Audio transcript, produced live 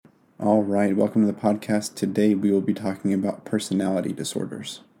All right, welcome to the podcast. Today we will be talking about personality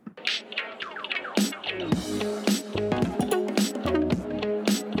disorders.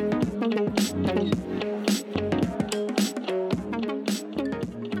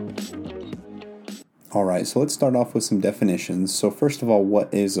 All right, so let's start off with some definitions. So first of all,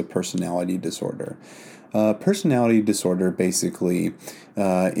 what is a personality disorder? Personality disorder basically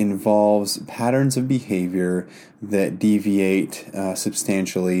involves patterns of behavior that deviate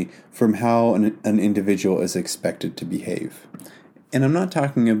substantially from how an individual is expected to behave. And I'm not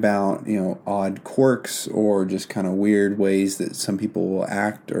talking about, odd quirks or just kind of weird ways that some people will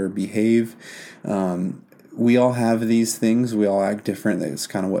act or behave. We all have these things. We all act different. That's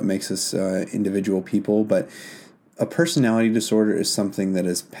kind of what makes us individual people. But a personality disorder is something that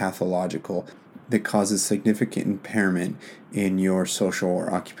is pathological, that causes significant impairment in your social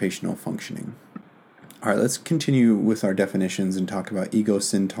or occupational functioning. All right, let's continue with our definitions and talk about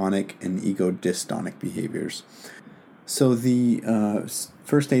egosyntonic and egodystonic behaviors. So the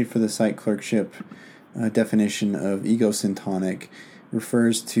first aid for the site clerkship definition of egosyntonic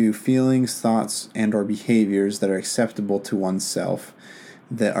refers to feelings, thoughts, and or behaviors that are acceptable to oneself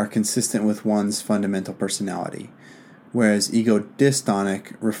that are consistent with one's fundamental personality, whereas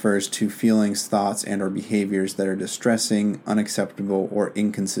egodystonic refers to feelings, thoughts, and or behaviors that are distressing, unacceptable, or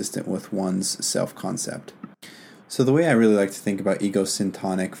inconsistent with one's self-concept. So the way I really like to think about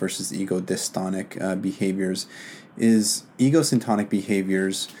egosyntonic versus egodystonic behaviors is egosyntonic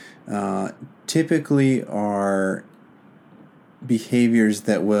behaviors typically are behaviors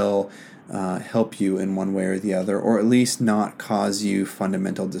that will help you in one way or the other, or at least not cause you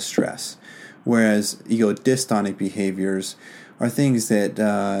fundamental distress. Whereas egodystonic behaviors are things that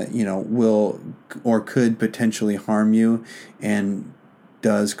will or could potentially harm you and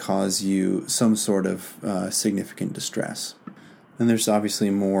does cause you some sort of significant distress. And there's obviously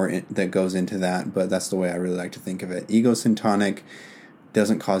more that goes into that, but that's the way I really like to think of it. Egosyntonic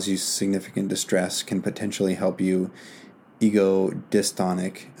doesn't cause you significant distress, can potentially help you.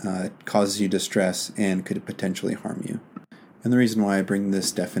 Egodystonic causes you distress and could potentially harm you. And the reason why I bring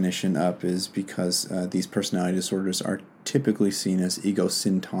this definition up is because these personality disorders are typically seen as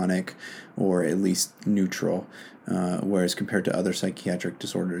egosyntonic or at least neutral, whereas compared to other psychiatric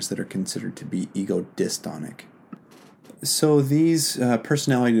disorders that are considered to be egodystonic. So these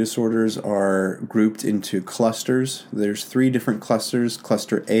personality disorders are grouped into clusters. There's 3 different clusters: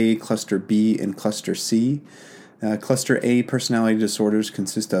 Cluster A, Cluster B, and Cluster C. Cluster A personality disorders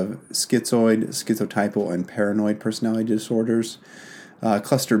consist of schizoid, schizotypal, and paranoid personality disorders.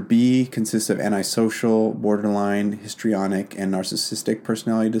 Cluster B consists of antisocial, borderline, histrionic, and narcissistic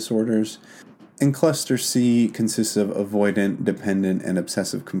personality disorders. And Cluster C consists of avoidant, dependent, and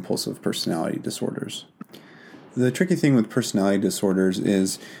obsessive-compulsive personality disorders. The tricky thing with personality disorders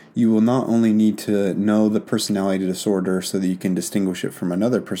is you will not only need to know the personality disorder so that you can distinguish it from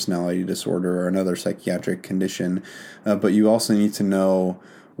another personality disorder or another psychiatric condition, but you also need to know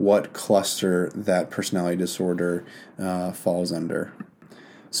what cluster that personality disorder falls under.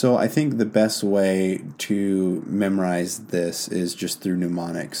 So I think the best way to memorize this is just through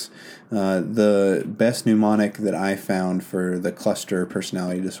mnemonics. The best mnemonic that I found for the cluster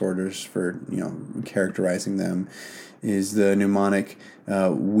personality disorders, for characterizing them, is the mnemonic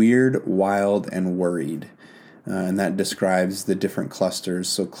weird, wild, and worried. And that describes the different clusters.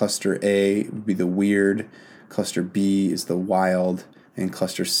 So cluster A would be the weird, cluster B is the wild, and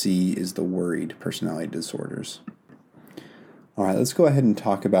cluster C is the worried personality disorders. All right, let's go ahead and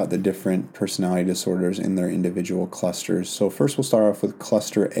talk about the different personality disorders in their individual clusters. So first we'll start off with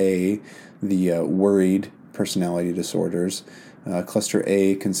Cluster A, the worried personality disorders. Cluster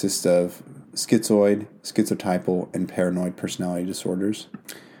A consists of schizoid, schizotypal, and paranoid personality disorders.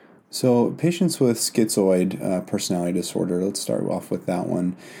 So patients with schizoid personality disorder, let's start off with that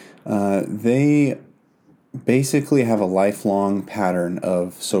one. They basically have a lifelong pattern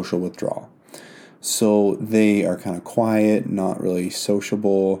of social withdrawal. So they are kind of quiet, not really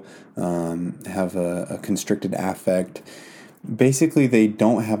sociable, have a constricted affect. Basically, they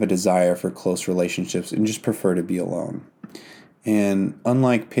don't have a desire for close relationships and just prefer to be alone. And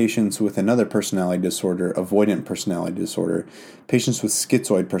unlike patients with another personality disorder, avoidant personality disorder, patients with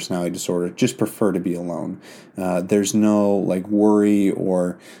schizoid personality disorder just prefer to be alone. There's no worry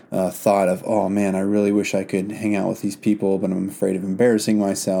or thought of, oh man, I really wish I could hang out with these people, but I'm afraid of embarrassing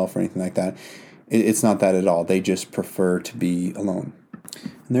myself or anything like that. It's not that at all. They just prefer to be alone.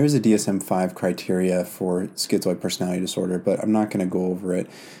 And there is a DSM-5 criteria for schizoid personality disorder, but I'm not going to go over it.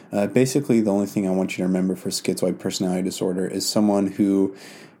 Basically, the only thing I want you to remember for schizoid personality disorder is someone who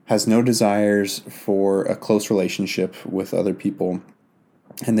has no desires for a close relationship with other people,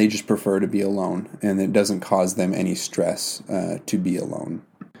 and they just prefer to be alone, and it doesn't cause them any stress to be alone.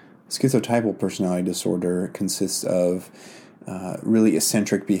 Schizotypal personality disorder consists of really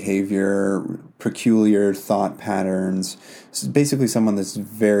eccentric behavior, peculiar thought patterns. This is basically someone that's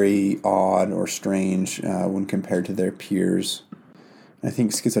very odd or strange when compared to their peers. I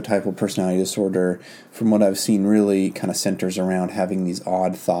think schizotypal personality disorder, from what I've seen, really kind of centers around having these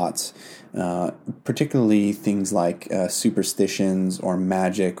odd thoughts, particularly things like superstitions or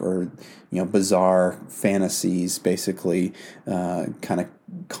magic or bizarre fantasies. Basically, kind of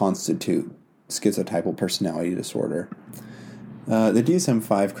constitute schizotypal personality disorder. The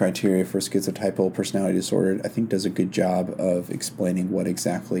DSM-5 criteria for schizotypal personality disorder, I think, does a good job of explaining what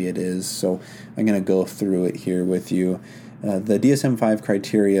exactly it is. So I'm going to go through it here with you. The DSM-5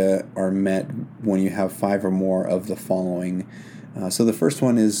 criteria are met when you have 5 or more of the following. So the first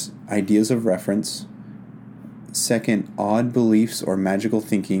one is ideas of reference. Second, odd beliefs or magical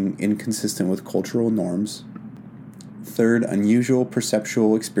thinking inconsistent with cultural norms. Third, unusual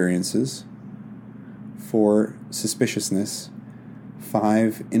perceptual experiences. 4, suspiciousness.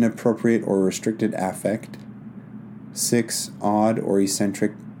 5, inappropriate or restricted affect. 6, odd or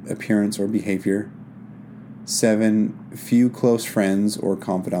eccentric appearance or behavior. 7, few close friends or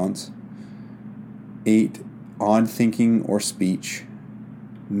confidants. 8, odd thinking or speech.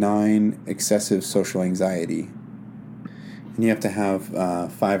 9, excessive social anxiety. And you have to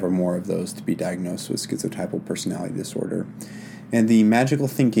have 5 or more of those to be diagnosed with schizotypal personality disorder. And the magical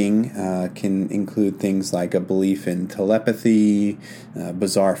thinking can include things like a belief in telepathy,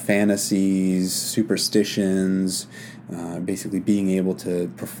 bizarre fantasies, superstitions, basically being able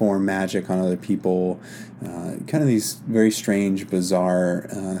to perform magic on other people, kind of these very strange, bizarre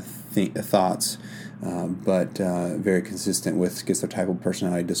thoughts, but very consistent with schizotypal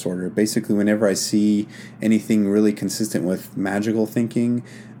personality disorder. Basically, whenever I see anything really consistent with magical thinking,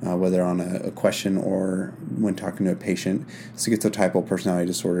 whether on a question or when talking to a patient, schizotypal personality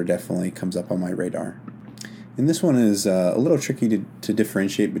disorder definitely comes up on my radar. And this one is a little tricky to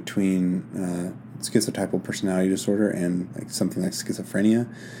differentiate between schizotypal personality disorder and something like schizophrenia.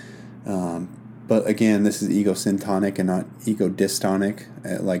 But again, this is egosyntonic and not egodystonic,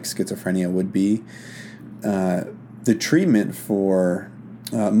 like schizophrenia would be. The treatment for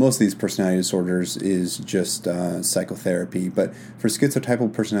most of these personality disorders is just psychotherapy. But for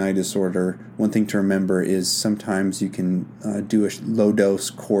schizotypal personality disorder, one thing to remember is sometimes you can do a low-dose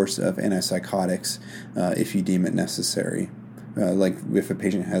course of antipsychotics if you deem it necessary, like if a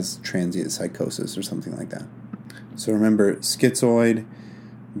patient has transient psychosis or something like that. So remember, schizoid,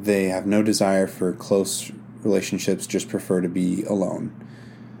 they have no desire for close relationships, just prefer to be alone.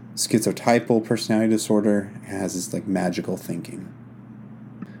 Schizotypal personality disorder has this magical thinking.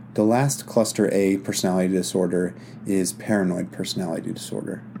 The last cluster A personality disorder is paranoid personality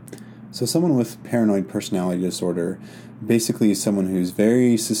disorder. So someone with paranoid personality disorder basically is someone who's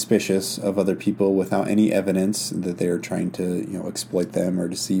very suspicious of other people without any evidence that they are trying to exploit them or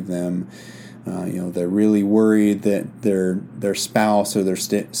deceive them. They're really worried that their spouse or their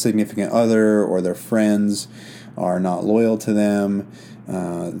significant other or their friends are not loyal to them.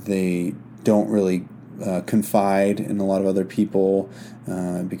 They don't really confide in a lot of other people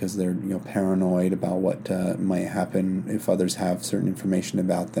because they're paranoid about what might happen if others have certain information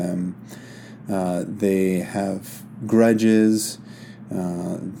about them. They have grudges.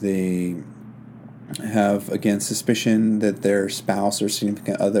 They have, again, suspicion that their spouse or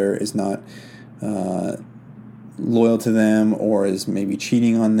significant other is not loyal to them or is maybe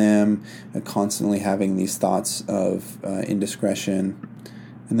cheating on them, constantly having these thoughts of indiscretion.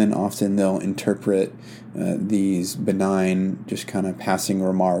 And then often they'll interpret these benign, just kind of passing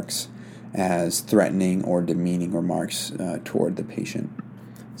remarks as threatening or demeaning remarks toward the patient.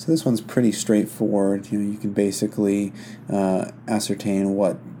 So this one's pretty straightforward. You can basically ascertain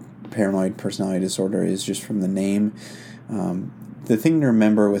what paranoid personality disorder is just from the name. The thing to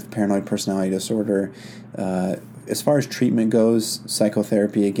remember with paranoid personality disorder, as far as treatment goes,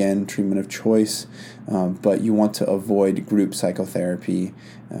 psychotherapy, again, treatment of choice, but you want to avoid group psychotherapy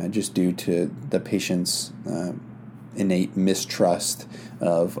just due to the patient's innate mistrust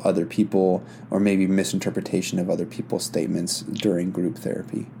of other people or maybe misinterpretation of other people's statements during group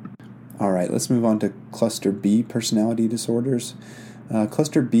therapy. All right, let's move on to Cluster B personality disorders.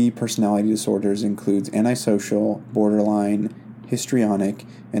 Cluster B personality disorders includes antisocial, borderline, histrionic,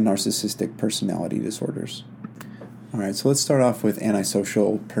 and narcissistic personality disorders. All right, so let's start off with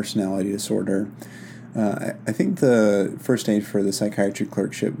antisocial personality disorder. I think the First Aid for the Psychiatry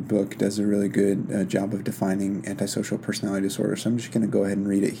Clerkship book does a really good job of defining antisocial personality disorder, so I'm just going to go ahead and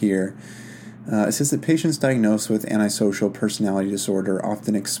read it here. It says that patients diagnosed with antisocial personality disorder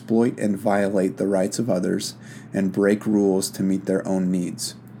often exploit and violate the rights of others and break rules to meet their own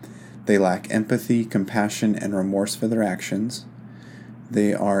needs. They lack empathy, compassion, and remorse for their actions.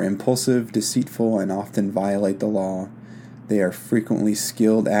 They are impulsive, deceitful, and often violate the law. They are frequently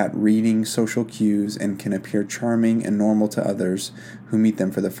skilled at reading social cues and can appear charming and normal to others who meet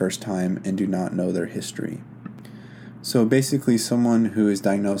them for the first time and do not know their history. So basically, someone who is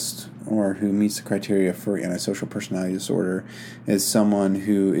diagnosed or who meets the criteria for antisocial personality disorder is someone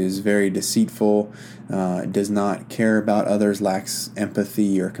who is very deceitful, does not care about others, lacks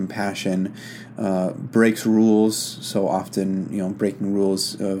empathy or compassion, breaks rules. So often, breaking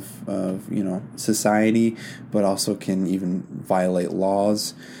rules of society, but also can even violate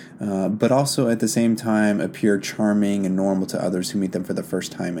laws. But also at the same time appear charming and normal to others who meet them for the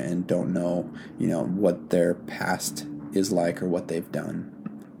first time and don't know, what their past is like or what they've done.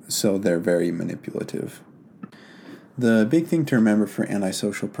 So they're very manipulative. The big thing to remember for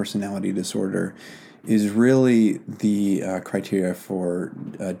antisocial personality disorder is really the criteria for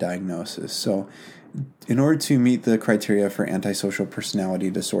diagnosis. So in order to meet the criteria for antisocial personality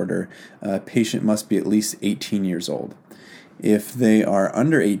disorder, a patient must be at least 18 years old. If they are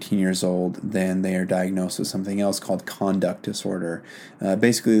under 18 years old, then they are diagnosed with something else called conduct disorder.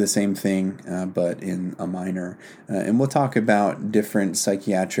 Basically the same thing, but in a minor. And we'll talk about different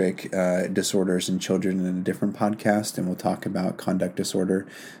psychiatric disorders in children in a different podcast, and we'll talk about conduct disorder.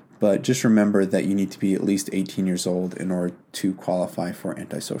 But just remember that you need to be at least 18 years old in order to qualify for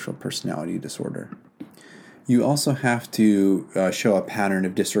antisocial personality disorder. You also have to show a pattern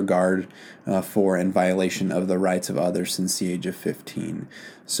of disregard for and violation of the rights of others since the age of 15.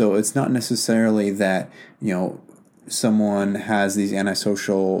 So it's not necessarily that, someone has these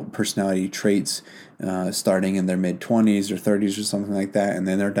antisocial personality traits starting in their mid-20s or 30s or something like that, and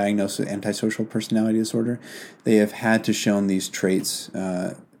then they're diagnosed with antisocial personality disorder. They have had to show these traits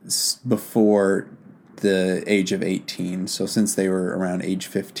before the age of 18, so since they were around age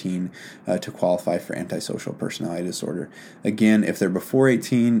 15 to qualify for antisocial personality disorder. Again, if they're before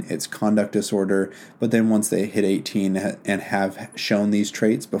 18, it's conduct disorder, but then once they hit 18 and have shown these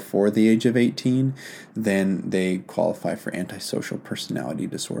traits before the age of 18, then they qualify for antisocial personality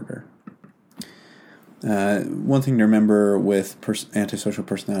disorder. One thing to remember with antisocial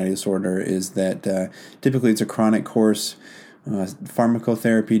personality disorder is that typically it's a chronic course.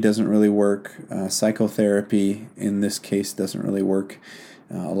 Pharmacotherapy doesn't really work. Psychotherapy, in this case, doesn't really work.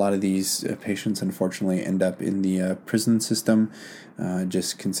 A lot of these patients, unfortunately, end up in the prison system,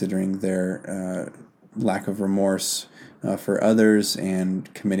 just considering their lack of remorse for others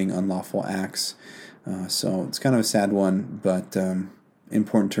and committing unlawful acts. So it's kind of a sad one, but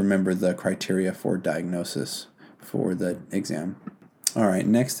important to remember the criteria for diagnosis for the exam. All right,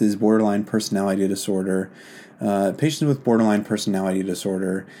 next is borderline personality disorder. Patients with borderline personality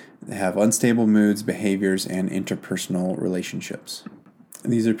disorder have unstable moods, behaviors, and interpersonal relationships.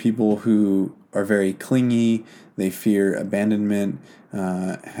 These are people who are very clingy, they fear abandonment,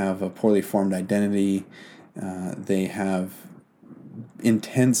 have a poorly formed identity, they have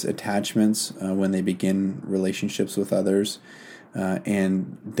intense attachments when they begin relationships with others,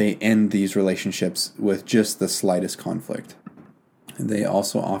 and they end these relationships with just the slightest conflict. They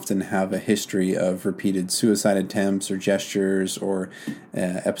also often have a history of repeated suicide attempts or gestures or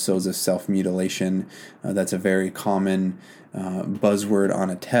episodes of self-mutilation. That's a very common buzzword on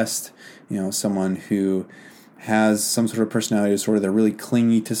a test. Someone who has some sort of personality disorder, they're really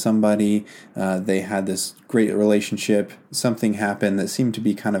clingy to somebody. They had this great relationship. Something happened that seemed to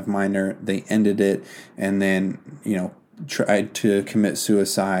be kind of minor. They ended it and then, tried to commit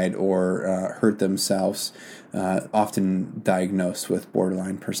suicide or hurt themselves. Often diagnosed with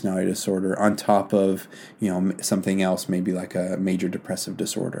borderline personality disorder on top of, something else, maybe like a major depressive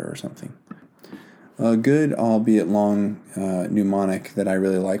disorder or something. A good, albeit long, mnemonic that I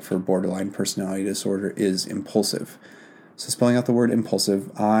really like for borderline personality disorder is impulsive. So spelling out the word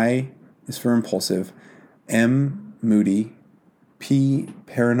impulsive, I is for impulsive, M, moody, P,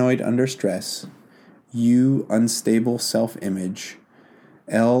 paranoid under stress, U, unstable self-image,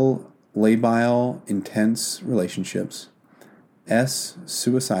 L, labile, intense relationships, S,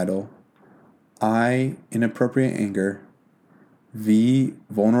 suicidal, I, inappropriate anger, V,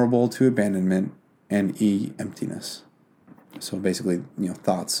 vulnerable to abandonment, and E, emptiness. So basically,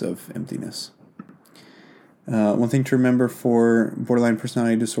 thoughts of emptiness. One thing to remember for borderline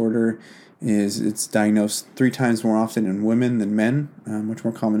personality disorder is it's diagnosed 3 times more often in women than men, much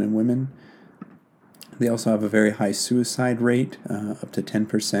more common in women. They also have a very high suicide rate, up to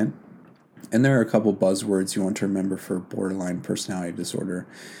 10%. And there are a couple buzzwords you want to remember for borderline personality disorder.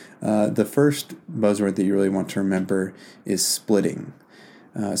 The first buzzword that you really want to remember is splitting.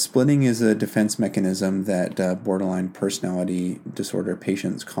 Splitting is a defense mechanism that borderline personality disorder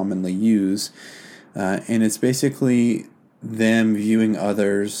patients commonly use, and it's basically them viewing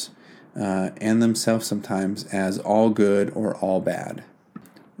others and themselves sometimes as all good or all bad.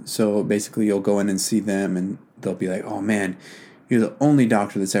 So basically you'll go in and see them and they'll be like, oh man, you're the only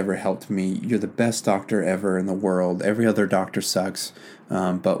doctor that's ever helped me. You're the best doctor ever in the world. Every other doctor sucks,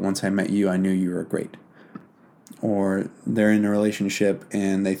 but once I met you, I knew you were great. Or they're in a relationship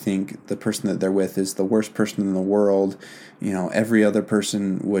and they think the person that they're with is the worst person in the world. Every other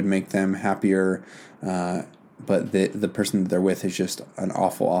person would make them happier, but the person that they're with is just an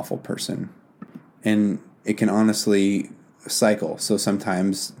awful, awful person. And it can honestly cycle. So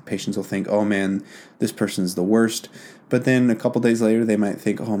sometimes patients will think, oh man, this person's the worst. But then a couple days later, they might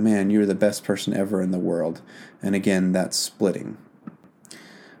think, oh man, you're the best person ever in the world. And again, that's splitting.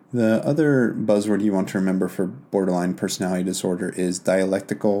 The other buzzword you want to remember for borderline personality disorder is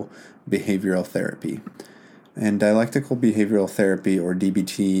dialectical behavioral therapy. And dialectical behavioral therapy, or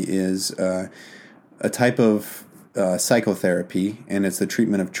DBT, is a type of psychotherapy, and it's the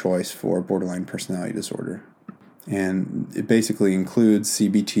treatment of choice for borderline personality disorder. And it basically includes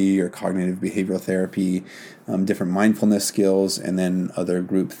CBT, or cognitive behavioral therapy, different mindfulness skills, and then other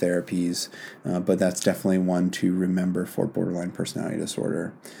group therapies. But that's definitely one to remember for borderline personality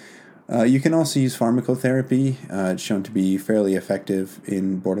disorder. You can also use pharmacotherapy. It's shown to be fairly effective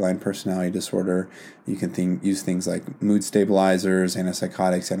in borderline personality disorder. You can use things like mood stabilizers,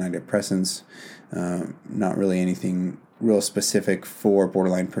 antipsychotics, antidepressants. Not really anything real specific for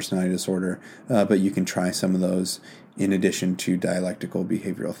borderline personality disorder, but you can try some of those in addition to dialectical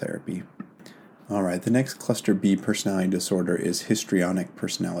behavioral therapy. All right, the next cluster B personality disorder is histrionic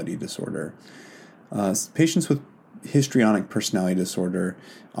personality disorder. Patients with histrionic personality disorder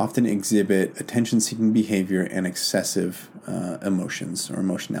often exhibit attention-seeking behavior and excessive emotions or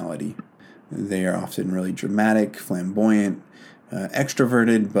emotionality. They are often really dramatic, flamboyant,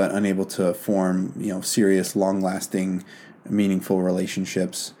 extroverted, but unable to form, serious, long-lasting, meaningful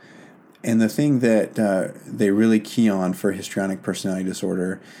relationships. And the thing that they really key on for histrionic personality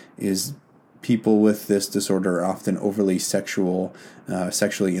disorder is people with this disorder are often overly sexual,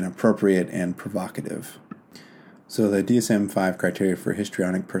 sexually inappropriate, and provocative. So the DSM-5 criteria for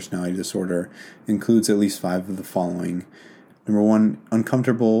histrionic personality disorder includes at least 5 of the following. Number 1,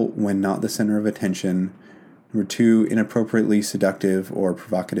 uncomfortable when not the center of attention. Number 2, inappropriately seductive or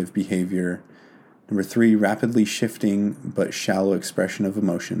provocative behavior. Number 3, rapidly shifting but shallow expression of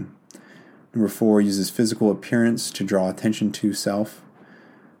emotion. Number 4, uses physical appearance to draw attention to self.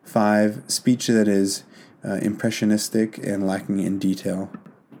 5, speech that is impressionistic and lacking in detail.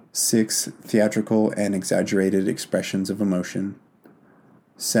 6, theatrical and exaggerated expressions of emotion.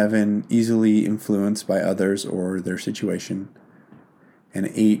 7, easily influenced by others or their situation.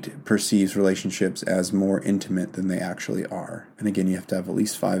 And 8, perceives relationships as more intimate than they actually are. And again, you have to have at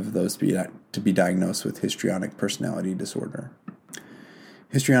least 5 of those to be diagnosed with histrionic personality disorder.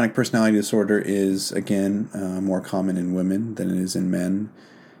 Histrionic personality disorder is, again, more common in women than it is in men.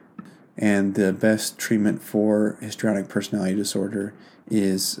 And the best treatment for histrionic personality disorder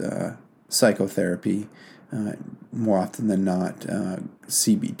is psychotherapy. More often than not,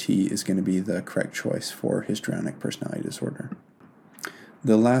 CBT is going to be the correct choice for histrionic personality disorder.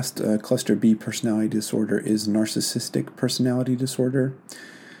 The last cluster B personality disorder is narcissistic personality disorder.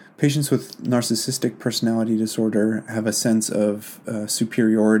 Patients with narcissistic personality disorder have a sense of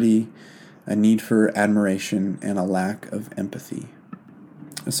superiority, a need for admiration, and a lack of empathy.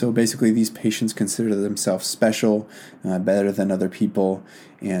 So basically, these patients consider themselves special, better than other people,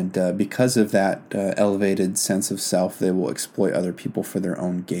 and because of that elevated sense of self, they will exploit other people for their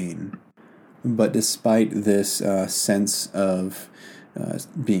own gain. But despite this sense of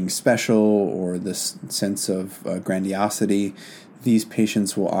being special or this sense of grandiosity, these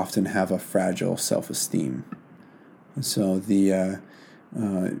patients will often have a fragile self-esteem. So the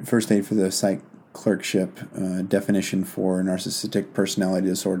first aid for the psych clerkship definition for narcissistic personality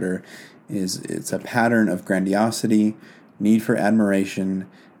disorder is it's a pattern of grandiosity, need for admiration,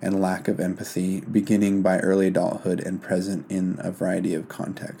 and lack of empathy, beginning by early adulthood and present in a variety of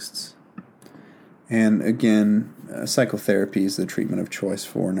contexts. And again, psychotherapy is the treatment of choice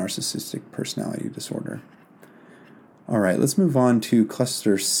for narcissistic personality disorder. All right, let's move on to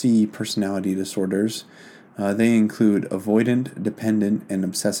cluster C personality disorders. They include avoidant, dependent, and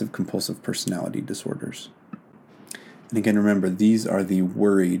obsessive-compulsive personality disorders. And again, remember, these are the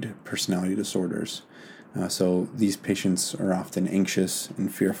worried personality disorders. So these patients are often anxious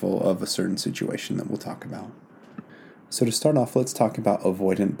and fearful of a certain situation that we'll talk about. So to start off, let's talk about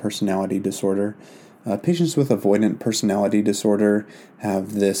avoidant personality disorder. Patients with avoidant personality disorder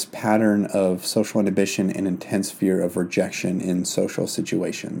have this pattern of social inhibition and intense fear of rejection in social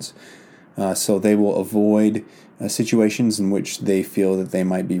situations. So they will avoid situations in which they feel that they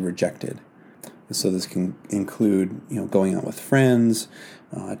might be rejected. So this can include, going out with friends,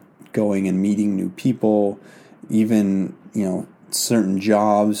 going and meeting new people, even, certain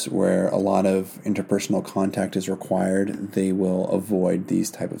jobs where a lot of interpersonal contact is required. They will avoid these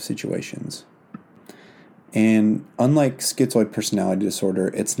type of situations. And unlike schizoid personality disorder,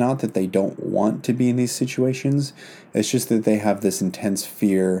 it's not that they don't want to be in these situations. It's just that they have this intense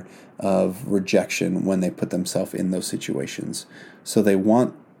fear of rejection when they put themselves in those situations. So they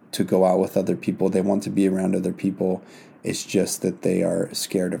want to go out with other people. They want to be around other people. It's just that they are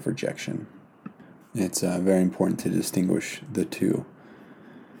scared of rejection. It's very important to distinguish the two.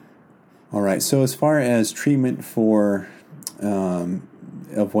 All right, so as far as treatment for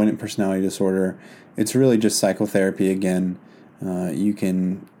avoidant personality disorder, it's really just psychotherapy again. You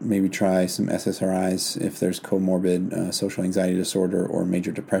can maybe try some SSRIs if there's comorbid social anxiety disorder or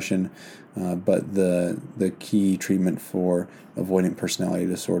major depression, but the key treatment for avoidant personality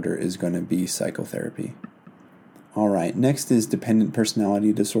disorder is going to be psychotherapy. All right, next is dependent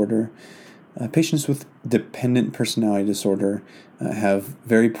personality disorder. Patients with dependent personality disorder have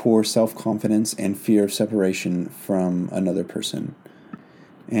very poor self-confidence and fear of separation from another person.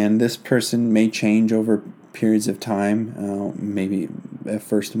 And this person may change over periods of time. Maybe at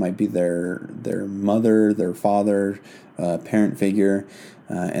first it might be their mother, their father, parent figure,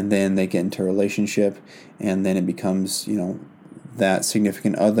 and then they get into a relationship, and then it becomes, that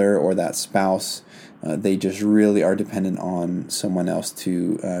significant other or that spouse. They just really are dependent on someone else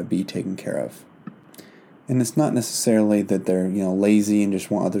to be taken care of. And it's not necessarily that they're lazy and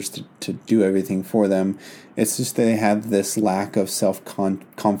just want others to do everything for them. It's just they have this lack of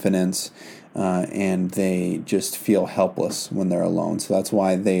self-confidence and they just feel helpless when they're alone. So that's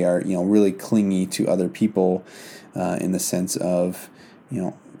why they are really clingy to other people in the sense of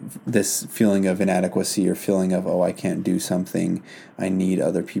this feeling of inadequacy or feeling of, I can't do something. I need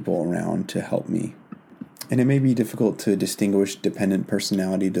other people around to help me. And it may be difficult to distinguish dependent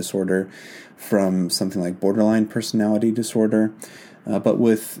personality disorder from something like borderline personality disorder. But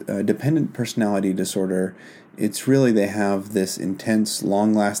with dependent personality disorder, it's really they have this intense,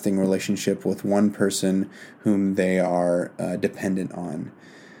 long-lasting relationship with one person whom they are dependent on.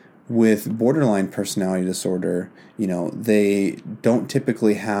 With borderline personality disorder, they don't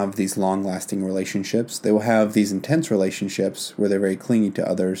typically have these long-lasting relationships. They will have these intense relationships where they're very clingy to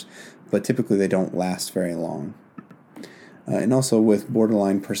others, but typically they don't last very long. And also with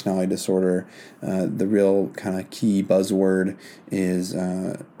borderline personality disorder, the real kind of key buzzword is,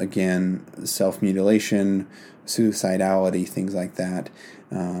 again, self-mutilation, suicidality, things like that.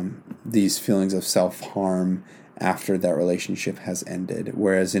 These feelings of self-harm after that relationship has ended.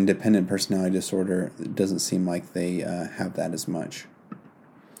 Whereas in dependent personality disorder, it doesn't seem like they have that as much.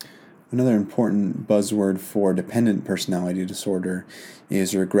 Another important buzzword for dependent personality disorder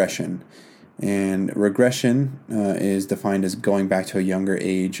is regression. And regression is defined as going back to a younger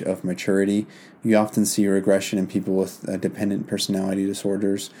age of maturity. You often see regression in people with dependent personality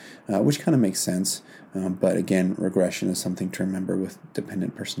disorders, which kind of makes sense. But again, regression is something to remember with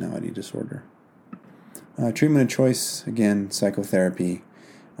dependent personality disorder. Treatment of choice, again, psychotherapy,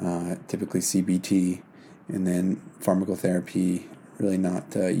 typically CBT, and then pharmacotherapy, really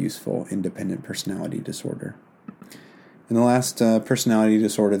not useful in dependent personality disorder. And the last personality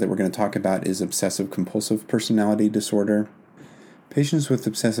disorder that we're going to talk about is obsessive-compulsive personality disorder. Patients with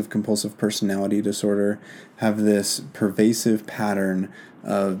obsessive-compulsive personality disorder have this pervasive pattern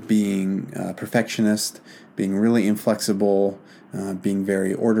of being perfectionist, being really inflexible, being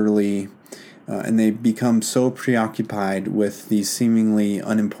very orderly, and they become so preoccupied with these seemingly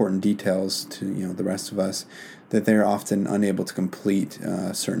unimportant details to the rest of us that they're often unable to complete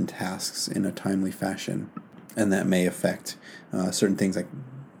certain tasks in a timely fashion. And that may affect certain things like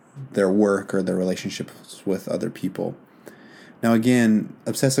their work or their relationships with other people. Now again,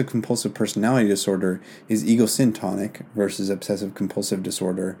 obsessive-compulsive personality disorder is ego-syntonic versus obsessive-compulsive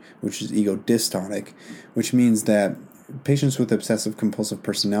disorder, which is ego-dystonic, which means that patients with obsessive-compulsive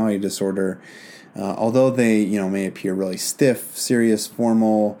personality disorder, although they may appear really stiff, serious,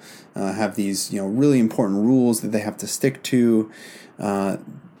 formal, have these really important rules that they have to stick to,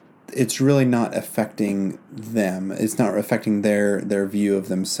 it's really not affecting them. It's not affecting their view of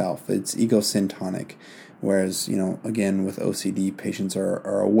themselves. It's ego-syntonic, Whereas, again, with OCD, patients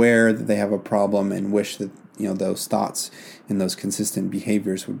are aware that they have a problem and wish that, those thoughts and those consistent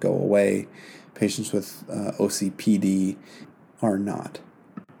behaviors would go away. Patients with OCPD are not.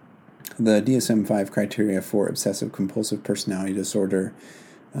 The DSM-5 criteria for obsessive compulsive personality disorder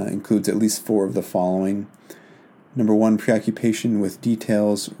includes at least 4 of the following. Number 1, preoccupation with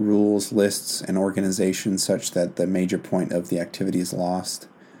details, rules, lists, and organization such that the major point of the activity is lost.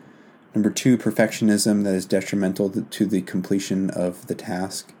 Number 2, perfectionism that is detrimental to the completion of the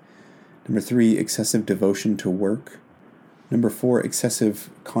task. Number 3, excessive devotion to work. Number 4, excessive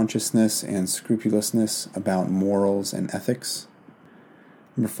consciousness and scrupulousness about morals and ethics.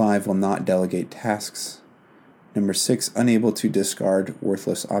 Number 5, will not delegate tasks. Number 6, unable to discard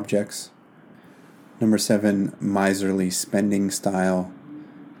worthless objects. Number 7, miserly spending style.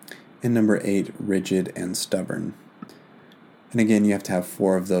 And number 8, rigid and stubborn. And again, you have to have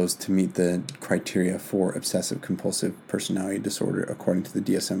 4 of those to meet the criteria for obsessive-compulsive personality disorder according to the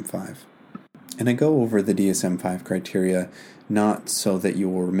DSM-5. And I go over the DSM-5 criteria not so that you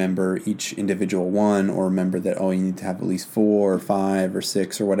will remember each individual one or remember that, you need to have at least 4 or 5 or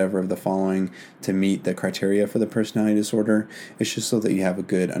 6 or whatever of the following to meet the criteria for the personality disorder. It's just so that you have a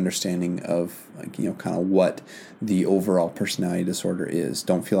good understanding of, kind of what the overall personality disorder is.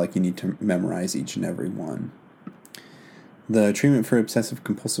 Don't feel like you need to memorize each and every one. The treatment for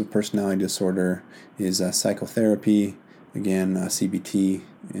obsessive-compulsive personality disorder is psychotherapy. Again, CBT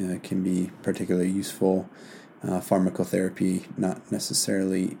can be particularly useful. Pharmacotherapy, not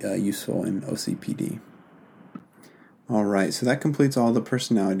necessarily useful in OCPD. All right, so that completes all the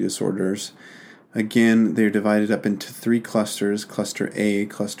personality disorders. Again, they're divided up into 3 clusters, Cluster A,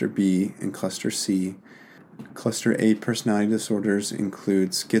 Cluster B, and Cluster C. Cluster A personality disorders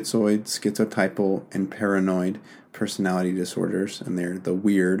include schizoid, schizotypal, and paranoid personality disorders, and they're the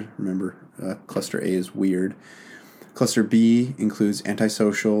weird. Remember, Cluster A is weird. Cluster B includes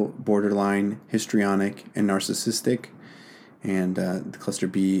antisocial, borderline, histrionic, and narcissistic, and Cluster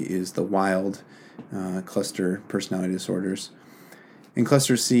B is the wild cluster personality disorders. And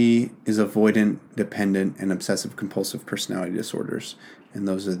Cluster C is avoidant, dependent, and obsessive-compulsive personality disorders, and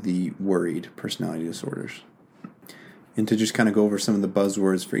those are the worried personality disorders. And to just kind of go over some of the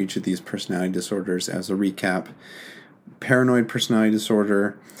buzzwords for each of these personality disorders as a recap, paranoid personality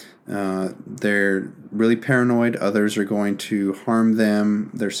disorder, they're really paranoid. Others are going to harm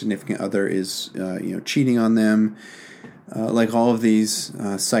them. Their significant other is, cheating on them. Like all of these,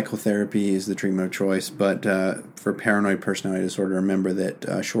 psychotherapy is the treatment of choice. But for paranoid personality disorder, remember that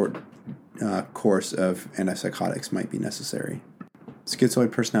a short course of antipsychotics might be necessary.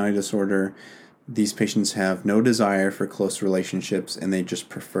 Schizoid personality disorder, these patients have no desire for close relationships and they just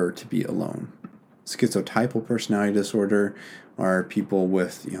prefer to be alone. Schizotypal personality disorder are people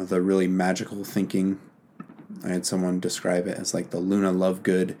with, the really magical thinking. I had someone describe it as like the Luna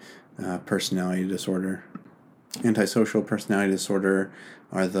Lovegood personality disorder. Antisocial personality disorder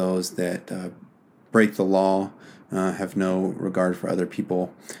are those that break the law, have no regard for other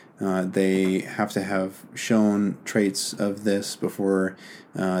people. They have to have shown traits of this before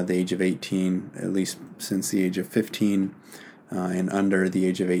the age of 18, at least since the age of 15. And under the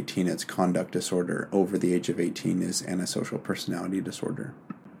age of 18, it's conduct disorder. Over the age of 18 is antisocial personality disorder.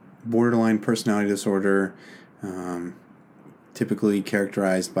 Borderline personality disorder, typically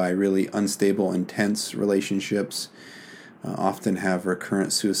characterized by really unstable, intense relationships, often have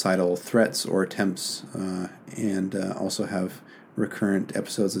recurrent suicidal threats or attempts, and also have recurrent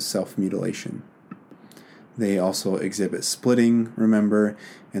episodes of self-mutilation. They also exhibit splitting, remember,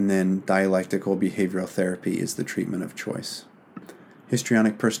 and then dialectical behavioral therapy is the treatment of choice.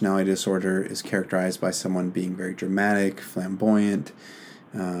 Histrionic personality disorder is characterized by someone being very dramatic, flamboyant,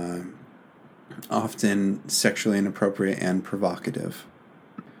 often sexually inappropriate and provocative.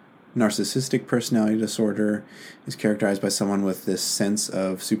 Narcissistic personality disorder is characterized by someone with this sense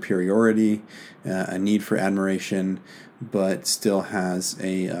of superiority, a need for admiration, but still has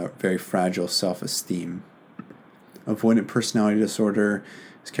a very fragile self-esteem. Avoidant personality disorder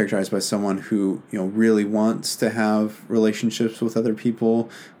is characterized by someone who really wants to have relationships with other people,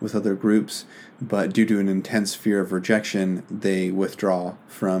 with other groups, but due to an intense fear of rejection, they withdraw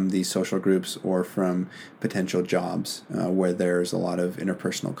from these social groups or from potential jobs where there's a lot of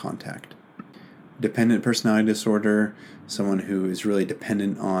interpersonal contact. Dependent personality disorder, someone who is really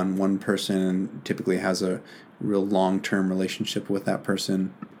dependent on one person and typically has a real long-term relationship with that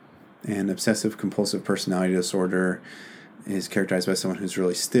person. And obsessive compulsive personality disorder is characterized by someone who's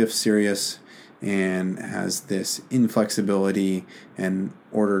really stiff, serious, and has this inflexibility and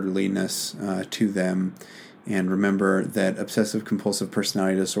orderliness to them. And remember that obsessive compulsive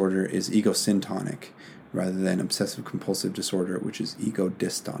personality disorder is egosyntonic, rather than obsessive compulsive disorder, which is ego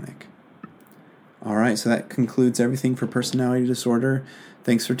dystonic. All right, so that concludes everything for personality disorder.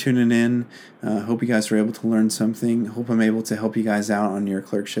 Thanks for tuning in. Hope you guys were able to learn something. Hope I'm able to help you guys out on your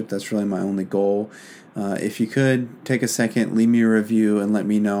clerkship. That's really my only goal. If you could take a second, leave me a review and let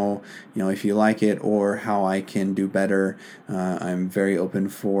me know, if you like it or how I can do better. I'm very open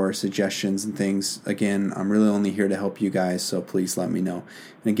for suggestions and things. Again, I'm really only here to help you guys, so please let me know.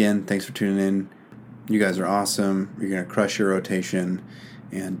 And again, thanks for tuning in. You guys are awesome. You're going to crush your rotation,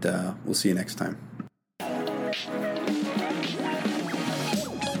 and we'll see you next time.